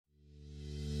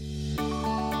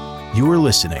You are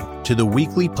listening to the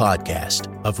weekly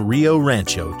podcast of Rio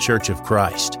Rancho Church of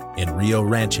Christ in Rio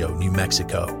Rancho, New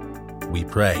Mexico. We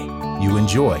pray you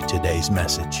enjoy today's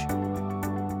message.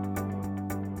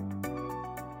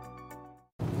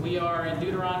 We are in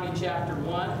Deuteronomy chapter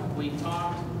 1. We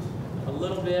talked a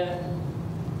little bit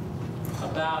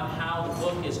about how the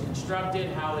book is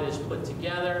constructed, how it is put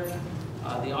together,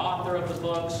 the author of the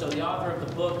book. So the author of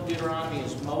the book, Deuteronomy,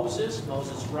 is Moses.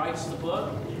 Moses writes the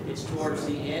book. It's towards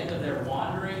the end of their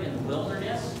wandering in the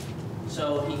wilderness.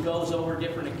 So he goes over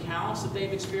different accounts that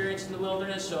they've experienced in the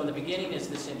wilderness. So in the beginning is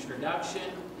this introduction,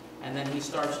 and then he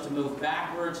starts to move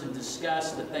backwards and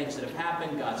discuss the things that have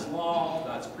happened, God's law,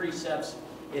 God's precepts.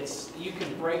 You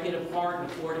can break it apart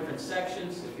into 4 different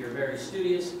sections. If you're very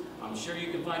studious, I'm sure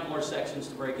you can find more sections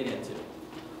to break it into.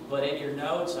 But in your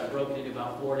notes, I broke it into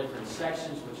about 4 different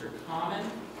sections, which are common.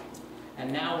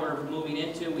 And now we're moving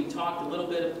into, we talked a little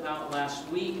bit about last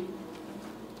week.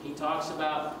 He talks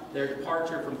about their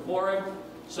departure from Horeb.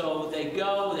 So they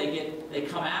go, they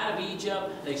come out of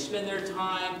Egypt, they spend their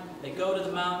time, they go to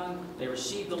the mountain, they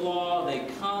receive the law, they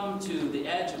come to the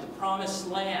edge of the promised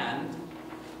land.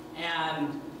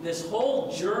 And this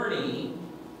whole journey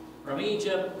from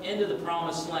Egypt into the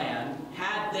promised land,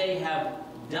 had they have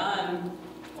done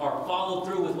or followed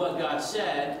through with what God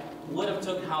said, would have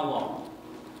took how long?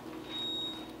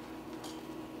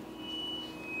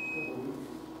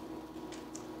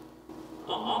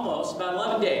 Almost, about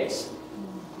 11 days.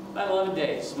 About 11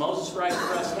 days. Moses writes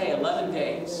for us, hey, 11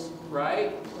 days,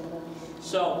 right?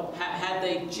 So, had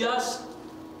they just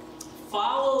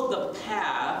followed the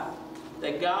path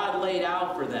that God laid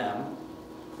out for them,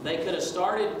 they could have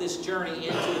started this journey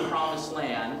into the promised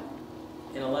land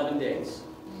in 11 days.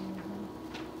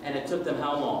 And it took them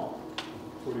how long?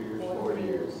 40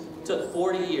 years. It took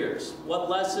 40 years. What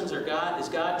lessons is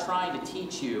God trying to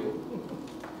teach you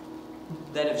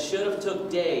that it should have took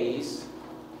days,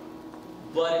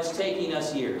 but it's taking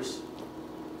us years?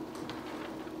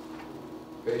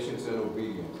 Patience and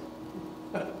obedience.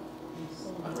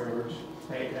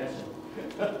 Pay attention.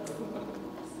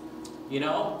 You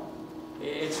know,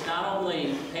 it's not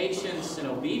only patience and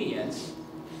obedience,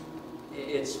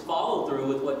 it's follow through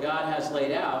with what God has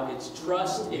laid out. It's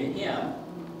trust in Him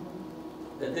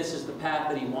that this is the path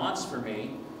that He wants for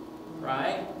me,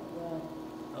 right?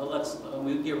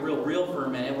 We get real for a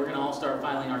minute. We're going to all start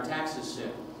filing our taxes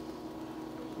soon.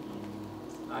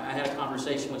 I had a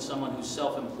conversation with someone who's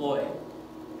self-employed,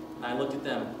 and I looked at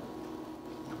them.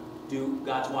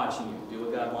 God's watching you. Do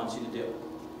what God wants you to do.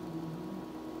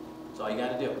 That's all you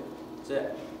got to do. That's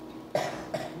it.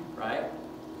 Right?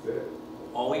 That's it.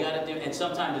 All we got to do, and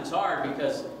sometimes it's hard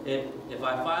because if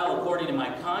I file according to my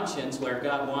conscience, where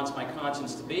God wants my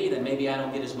conscience to be, then maybe I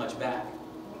don't get as much back.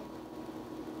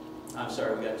 I'm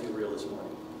sorry, we got too real this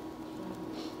morning.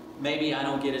 Maybe I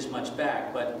don't get as much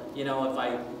back, but you know, if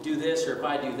I do this or if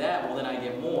I do that, well then I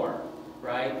get more,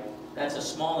 right? That's a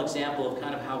small example of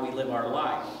kind of how we live our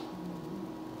life.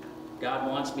 God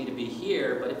wants me to be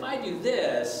here, but if I do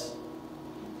this,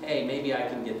 hey, maybe I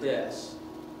can get this.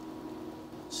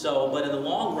 So, but in the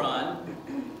long run,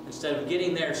 instead of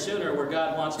getting there sooner where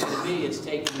God wants me to be, it's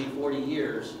taken me 40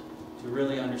 years to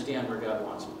really understand where God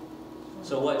wants me.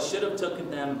 So what should have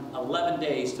taken them 11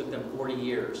 days took them 40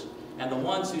 years. And the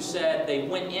ones who said they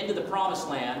went into the promised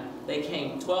land,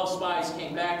 12 spies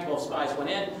came back, 12 spies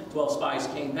went in, 12 spies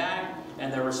came back,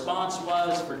 and their response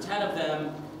was, for 10 of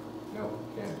them, No,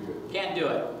 can't do it. Can't do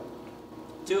it.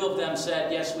 2 of them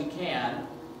said, yes, we can.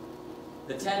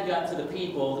 The 10 got to the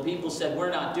people said,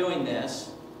 we're not doing this,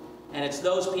 and it's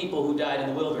those people who died in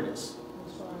the wilderness.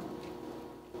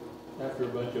 After a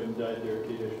bunch of them died there at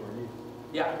Kadesh Barnea.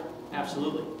 Yeah,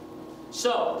 absolutely.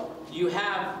 So, you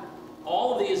have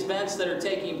all of these events that are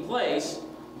taking place.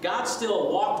 God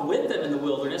still walked with them in the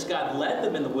wilderness. God led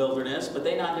them in the wilderness, but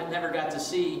they never got to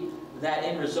see that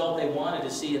end result they wanted to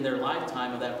see in their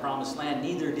lifetime of that promised land.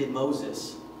 Neither did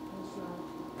Moses.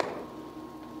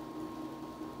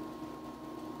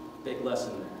 Big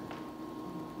lesson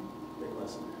there. Big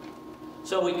lesson there.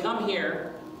 So we come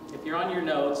here, if you're on your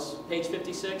notes, page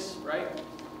 56, right?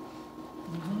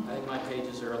 I think my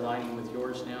pages are aligning with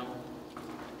yours now.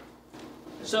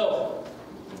 So,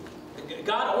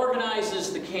 God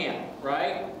organizes the camp,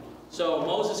 right? So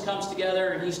Moses comes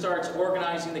together and he starts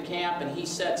organizing the camp, and he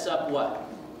sets up what?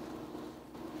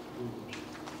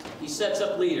 He sets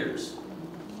up leaders.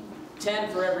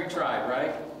 10 for every tribe,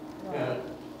 right? Yeah.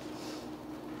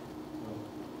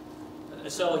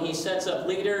 So he sets up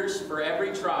leaders for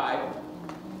every tribe,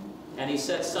 and he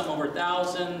sets some over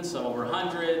thousands, some over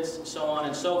hundreds, so on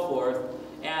and so forth.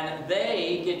 And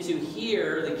they get to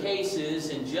hear the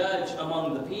cases and judge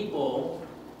among the people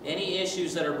any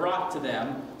issues that are brought to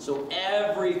them, so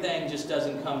everything just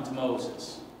doesn't come to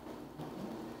Moses.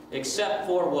 Except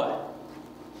for what?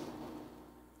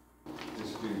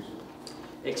 Disputes.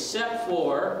 Except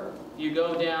for, you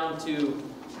go down to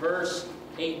verse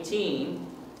 18.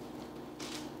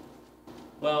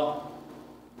 Well,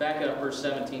 back up verse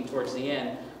 17 towards the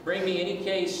end. Bring me any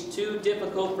case too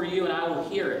difficult for you, and I will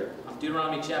hear it.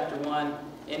 Deuteronomy chapter 1,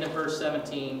 into verse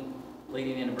 17,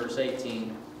 leading into verse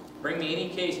 18. Bring me any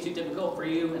case too difficult for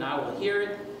you, and I will hear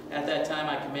it. At that time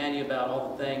I command you about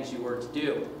all the things you were to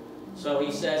do. So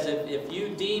he says, if you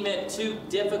deem it too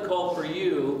difficult for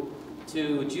you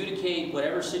to adjudicate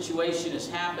whatever situation is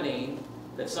happening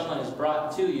that someone has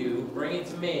brought to you, bring it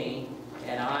to me,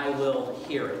 and I will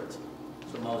hear it.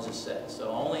 That's what Moses said. So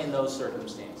only in those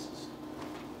circumstances.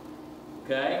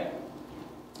 Okay?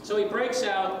 So he breaks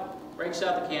out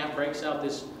the camp, breaks out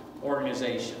this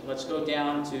organization. Let's go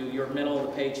down to your middle of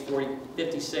the page,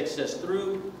 56 says,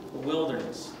 through the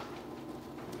wilderness.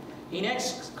 He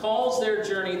next calls their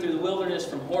journey through the wilderness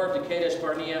from Horeb to Kadesh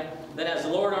Barnea. Then as the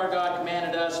Lord our God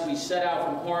commanded us, we set out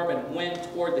from Horeb and went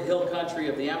toward the hill country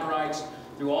of the Amorites,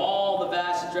 through all the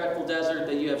vast and dreadful desert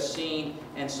that you have seen,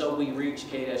 and so we reached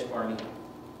Kadesh Barnea.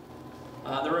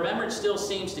 The remembrance still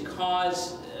seems to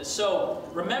cause... So,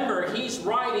 remember, he's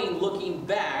writing looking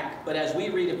back, but as we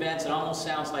read events, it almost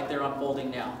sounds like they're unfolding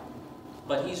now.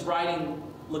 But he's writing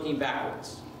looking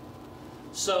backwards.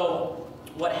 So,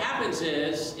 what happens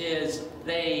is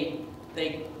they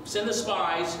send the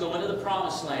spies, go into the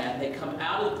promised land, they come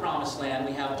out of the promised land,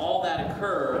 we have all that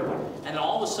occur, and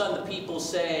all of a sudden the people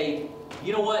say,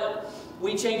 you know what,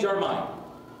 we change our mind.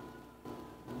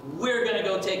 We're going to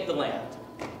go take the land.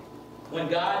 When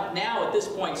God now at this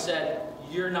point said,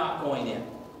 you're not going in.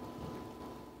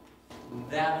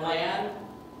 That land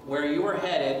where you were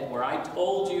headed, where I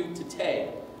told you to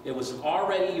take, it was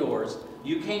already yours.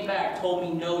 You came back, told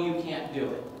me, no, you can't do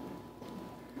it.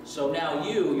 So now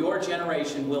your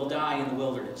generation will die in the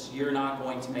wilderness. You're not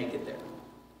going to make it there.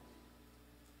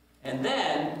 And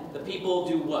then the people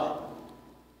do what?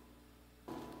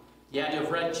 You had to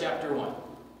have read chapter 1.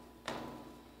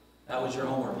 That was your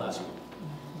homework lesson.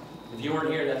 If you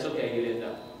weren't here, that's okay, you didn't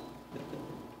know.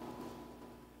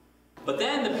 But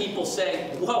then the people say,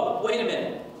 whoa, wait a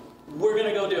minute, we're going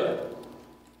to go do it.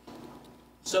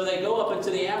 So they go up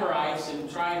into the Amorites and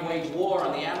try and wage war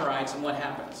on the Amorites, and what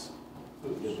happens?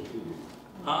 They're defeated.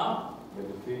 Huh? They're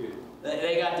defeated.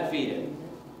 They got defeated.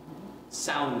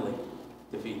 Soundly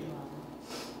defeated.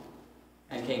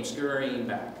 And came scurrying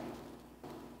back.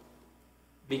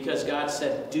 Because God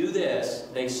said, do this,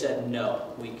 they said,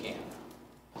 no, we can't.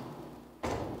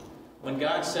 When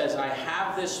God says, I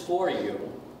have this for you,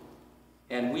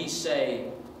 and we say,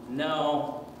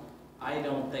 no, I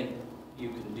don't think you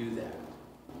can do that.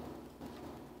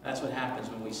 That's what happens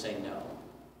when we say no.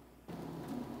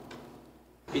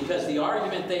 Because the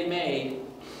argument they made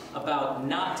about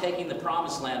not taking the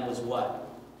promised land was what?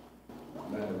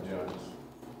 Land of giants.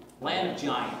 Land of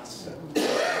giants.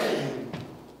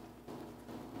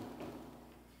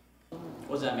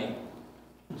 What does that mean?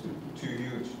 Too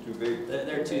huge, too big.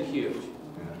 They're too huge.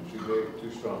 Yeah, too big,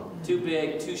 too strong. Too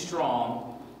big, too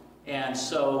strong. And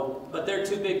so, but they're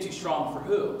too big, too strong for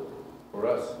who? For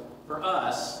us. For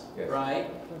us, yes. Right?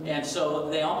 And so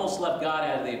they almost left God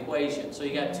out of the equation. So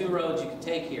you got two roads you can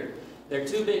take here. They're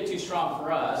too big, too strong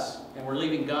for us, and we're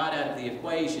leaving God out of the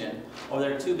equation, or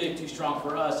they're too big, too strong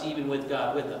for us, even with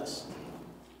God with us.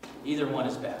 Either one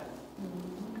is bad.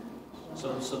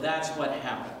 So that's what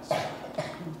happens.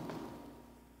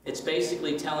 It's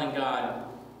basically telling God,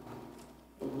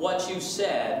 what you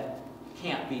said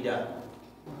can't be done.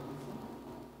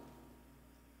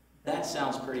 That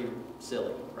sounds pretty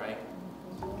silly, right?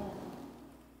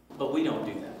 But we don't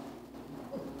do that.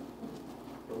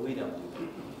 But we don't do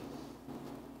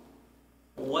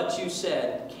that. What you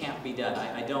said can't be done.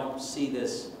 I don't see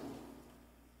this.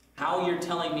 How you're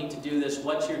telling me to do this,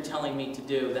 what you're telling me to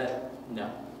do, that,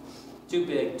 no. Too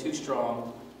big, too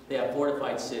strong. They have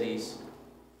fortified cities,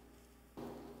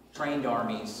 trained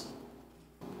armies.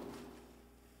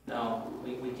 No,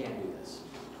 we can't do this.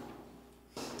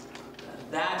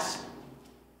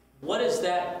 What does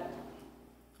that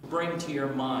bring to your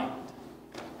mind?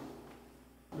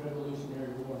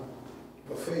 Revolutionary War.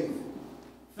 A faith.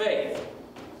 Faith.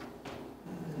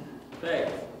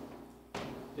 Faith.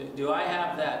 Do I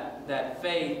have that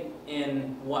faith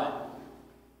in what?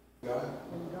 God.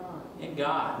 In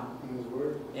God. In His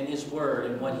Word. In His Word,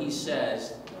 and what He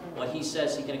says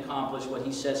He can accomplish, what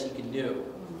He says He can do.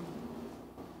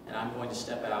 And I'm going to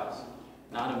step out,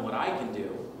 not in what I can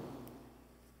do,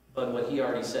 but what He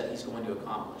already said He's going to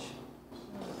accomplish.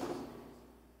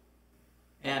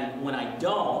 And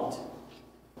don't,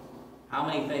 how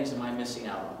many things am I missing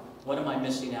out on? What am I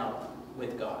missing out on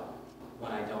with God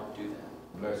when I don't do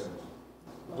that? Blessings.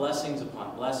 Blessings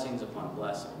upon blessings upon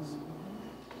blessings.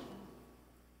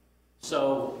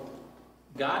 So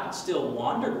God still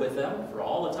wandered with them for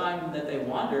all the time that they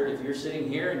wandered. If you're sitting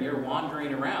here and you're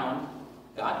wandering around,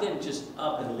 God didn't just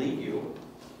up and leave you.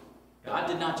 God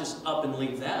did not just up and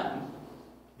leave them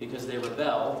because they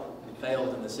rebelled and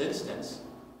failed in this instance.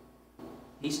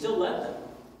 He still led them.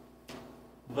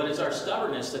 But it's our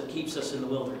stubbornness that keeps us in the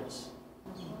wilderness.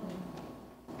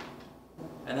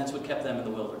 And that's what kept them in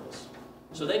the wilderness.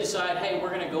 So they decide, hey, we're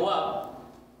going to go up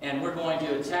and we're going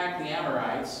to attack the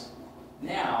Amorites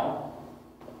now,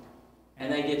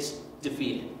 and they get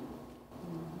defeated.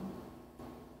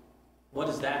 What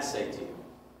does that say to you?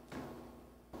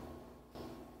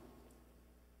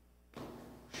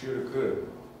 Shoulda, coulda.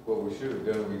 What we should have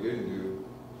done, we didn't do.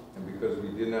 And because we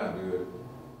did not do it,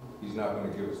 He's not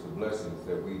going to give us the blessings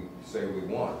that we say we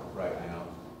want right now,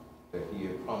 that He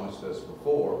had promised us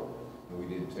before, and we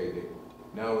didn't take it.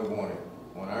 Now we want it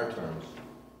on our terms,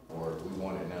 or we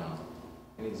want it now.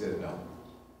 And He says no.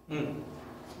 He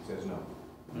says no.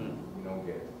 You don't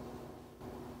get it.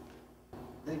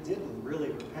 They didn't really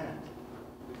repent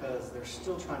because they're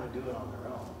still trying to do it on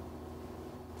their own.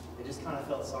 They just kind of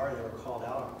felt sorry they were called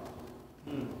out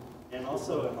on it. And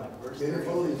also in like verse 30 to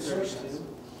 32,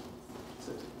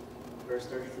 verse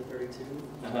 30 to 32,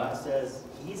 God says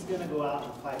He's going to go out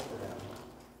and fight for them.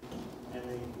 And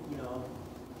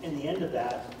in the end of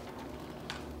that,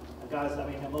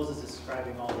 Moses is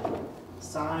describing all the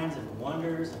signs and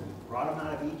wonders, and He brought them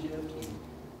out of Egypt.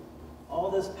 All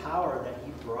this power that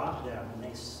He brought them, and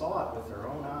they saw it with their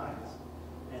own eyes,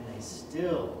 and they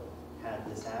still had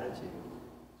this attitude.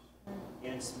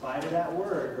 In spite of that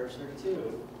word, verse 32,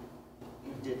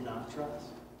 you did not trust.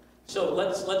 So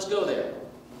let's go there,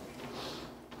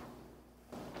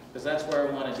 because that's where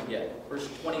I wanted to get. Verse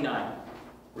 29.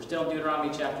 We're still in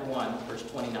Deuteronomy chapter 1, verse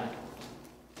 29.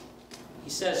 He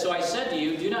says, "So I said to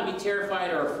you, do not be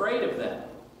terrified or afraid of them.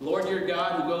 The Lord your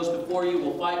God who goes before you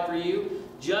will fight for you,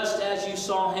 just as you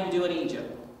saw Him do in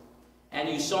Egypt. And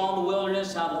you saw in the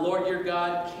wilderness how the Lord your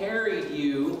God carried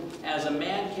you as a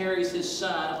man carries his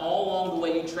son all along the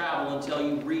way you travel until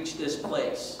you reach this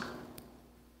place."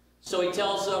 So He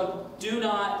tells them, do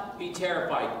not be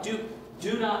terrified.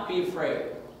 Do not be afraid.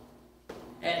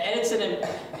 And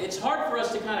it's hard for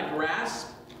us to kind of grasp,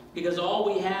 because all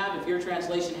we have, if your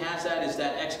translation has that, is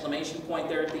that exclamation point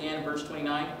there at the end, verse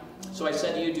 29. So I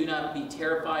said to you, do not be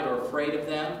terrified or afraid of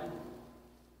them.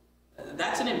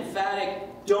 That's an emphatic,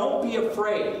 don't be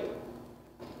afraid.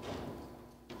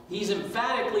 He's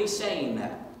emphatically saying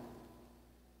that.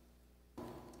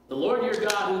 The Lord your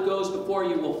God who goes before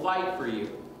you will fight for you.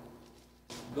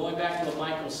 Going back to what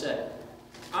Michael said,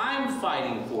 I'm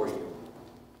fighting for you.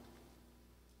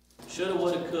 Shoulda,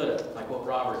 woulda, coulda, like what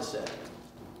Robert said,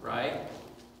 right?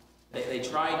 They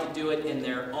tried to do it in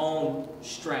their own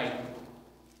strength.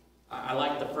 I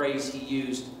like the phrase he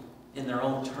used, in their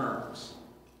own terms.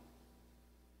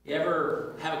 You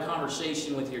ever have a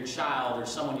conversation with your child or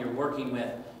someone you're working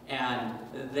with, and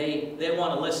they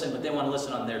want to listen, but they want to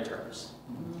listen on their terms?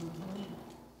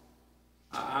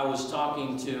 I was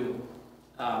talking to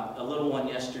a little one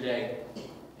yesterday,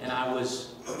 and I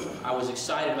was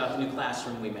excited about the new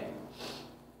classroom we made.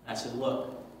 I said,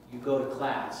 look, you go to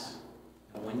class,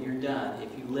 and when you're done, if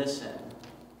you listen,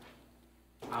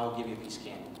 I will give you a piece of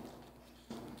candy.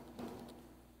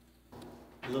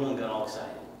 The little one got all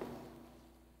excited,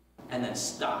 and then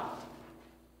stopped.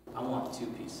 I want 2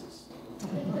 pieces.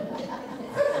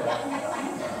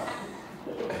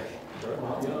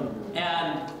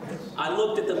 And I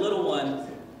looked at the little one,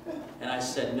 and I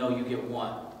said, no, you get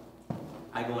 1.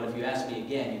 I go, and if you ask me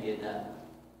again, you get none.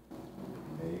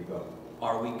 There you go.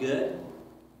 Are we good?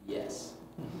 Yes.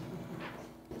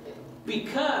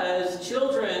 Because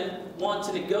children want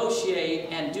to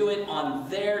negotiate and do it on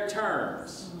their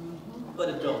terms. But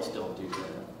adults don't do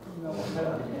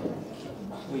that.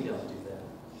 We don't do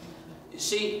that.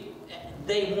 See,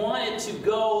 they wanted to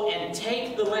go and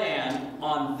take the land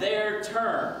on their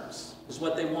terms, is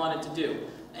what they wanted to do.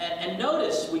 And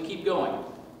notice, we keep going.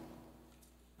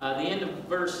 The end of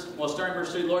starting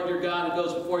verse 3, Lord your God who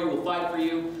goes before you will fight for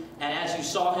you, and as you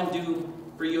saw Him do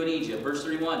for you in Egypt. Verse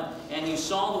 31, and you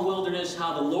saw in the wilderness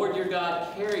how the Lord your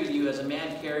God carried you as a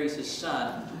man carries his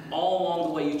son all along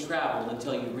the way you traveled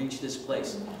until you reached this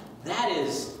place. That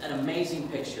is an amazing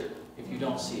picture if you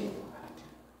don't see it.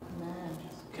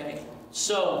 Okay?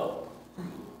 So,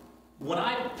 when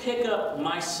I pick up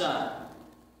my son,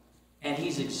 and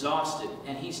he's exhausted,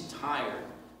 and he's tired,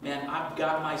 man, I've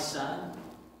got my son.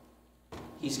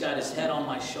 He's got his head on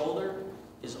my shoulder.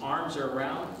 His arms are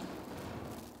around.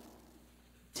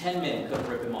 10 men couldn't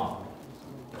rip him off me.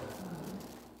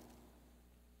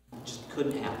 Just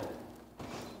couldn't happen.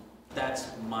 That's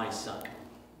my son.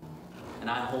 And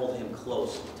I hold him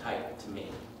close and tight to me.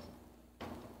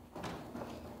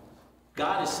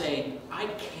 God is saying, I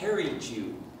carried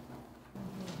you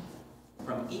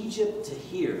from Egypt to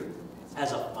here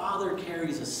as a father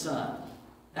carries a son.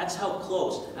 That's how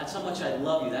close, that's how much I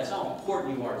love you, that's how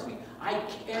important you are to me. I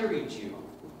carried you.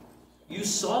 You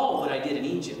saw what I did in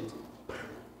Egypt.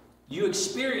 You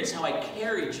experienced how I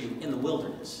carried you in the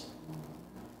wilderness.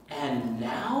 And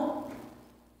now,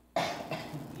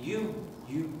 you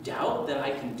doubt that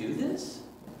I can do this?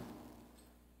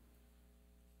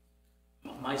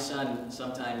 My son,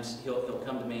 sometimes he'll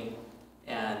come to me,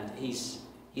 and he's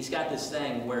got this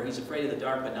thing where he's afraid of the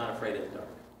dark, but not afraid of the dark.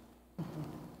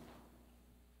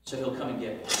 So he'll come and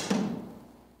get me,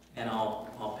 and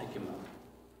I'll pick him up.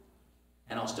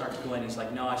 And I'll start to go in. He's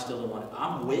like, no, I still don't want to.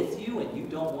 I'm with you, and you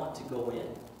don't want to go in.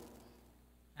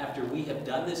 After we have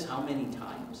done this how many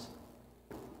times?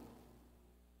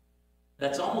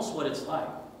 That's almost what it's like.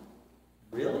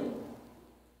 Really?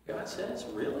 God says,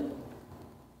 really?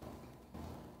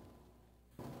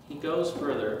 He goes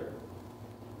further.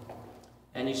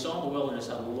 And you saw in the wilderness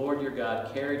how the Lord your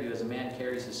God carried you as a man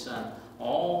carries his son.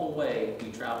 All the way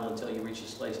you traveled until you reached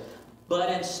this place.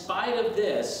 But in spite of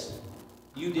this,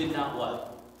 you did not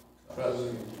what? Trust.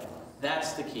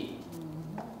 That's the key.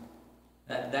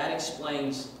 That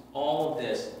explains all of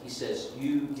this. He says,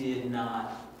 you did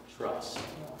not trust.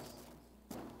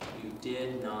 You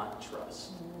did not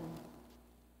trust.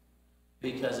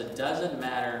 Because it doesn't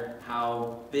matter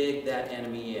how big that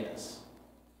enemy is.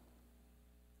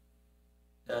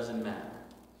 Doesn't matter.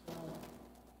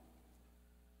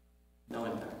 No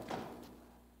impact.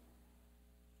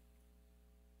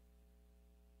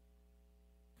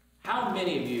 How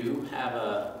many of you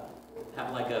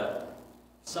have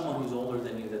someone who's older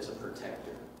than you that's a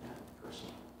protector person?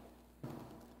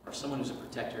 Or someone who's a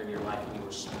protector in your life when you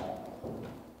were small?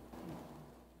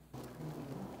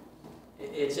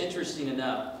 It's interesting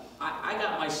enough. I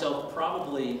got myself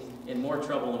probably in more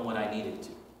trouble than what I needed to.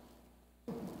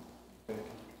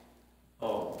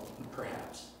 Oh,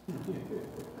 perhaps.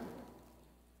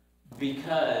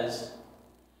 Because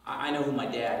I know who my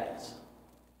dad is.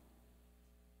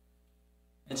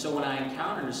 And so when I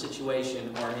encounter a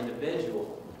situation or an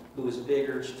individual who is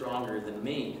bigger, stronger than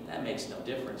me, that makes no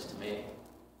difference to me.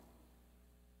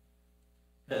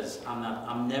 Because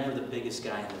I'm never the biggest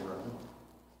guy in the room.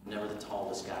 I'm never the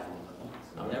tallest guy in the room.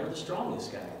 I'm never the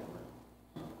strongest guy in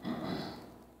the room.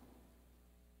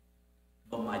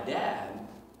 But my dad,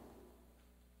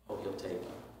 he'll take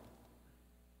you.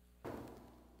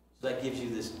 So that gives you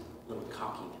this little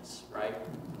cockiness, right?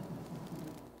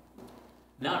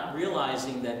 Not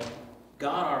realizing that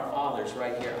God our Father's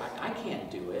right here. I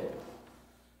can't do it.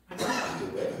 I can't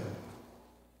do it.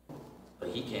 But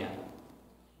He can.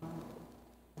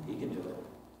 He can do it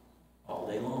all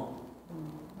day long.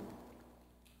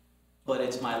 But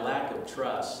it's my lack of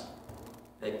trust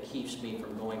that keeps me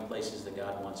from going places that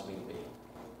God wants me to be.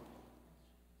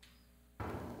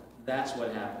 That's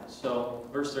what happens. So,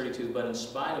 verse 32, but in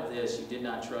spite of this, you did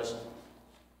not trust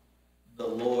the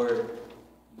Lord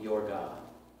your God.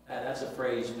 That's a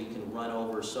phrase we can run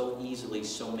over so easily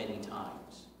so many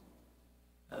times.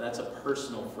 That's a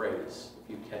personal phrase, if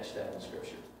you catch that in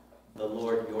Scripture. The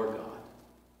Lord your God.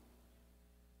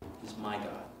 He's my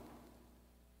God.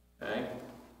 Okay?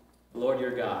 The Lord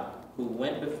your God, who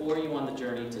went before you on the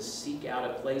journey to seek out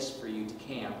a place for you to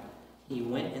camp. He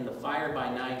went in the fire by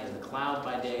night and the cloud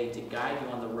by day to guide you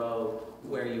on the road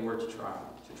where you were to travel.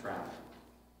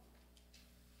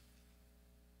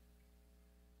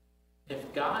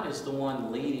 If God is the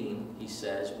one leading, he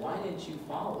says, why didn't you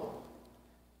follow?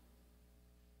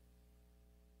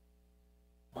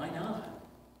 Why not?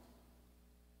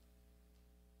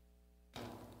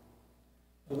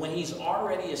 When he's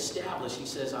already established, he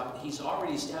says, he's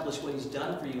already established what he's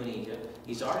done for you in Egypt.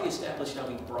 He's already established how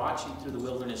he brought you through the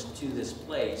wilderness to this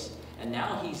place. And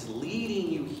now he's leading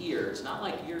you here. It's not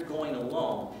like you're going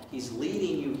alone. He's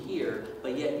leading you here,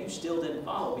 but yet you still didn't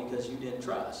follow because you didn't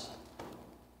trust.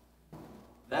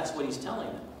 That's what he's telling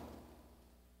them.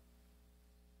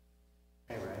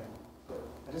 Hey, right.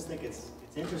 I just think it's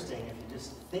interesting if you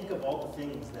just think of all the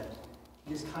things that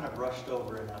he just kind of brushed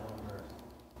over in that one verse.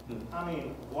 I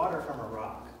mean, water from a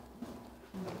rock,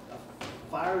 a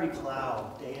fiery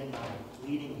cloud day and night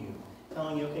leading you,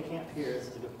 telling you, okay, camp here, this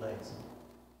is a good place.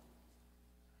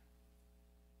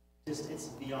 It's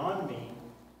beyond me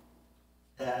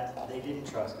that they didn't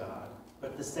trust God.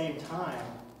 But at the same time,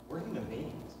 we're human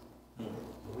beings.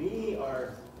 We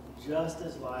are just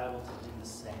as liable to do the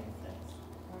same things.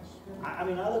 I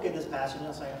mean, I look at this passage and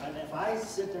I'm saying, if I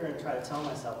sit there and try to tell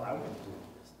myself I wouldn't do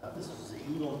this stuff, this is an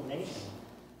evil nation.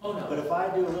 Oh, no. But if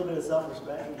I do a little bit of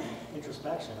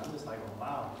introspection, I'm just like,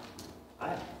 wow,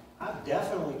 I've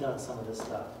definitely done some of this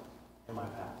stuff in my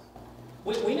past.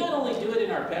 We not only do it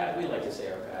in our past, we like to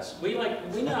say our past, we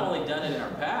not only done it in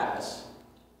our past,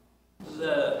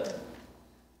 the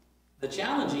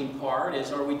challenging part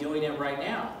is, are we doing it right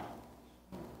now?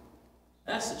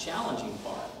 That's the challenging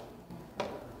part.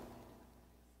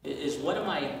 Is what am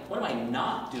I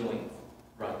not doing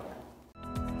right now?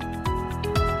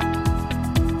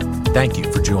 Thank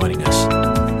you for joining us.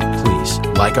 Please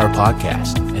like our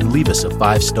podcast and leave us a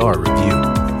 5-star review.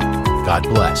 God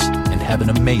bless and have an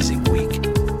amazing week.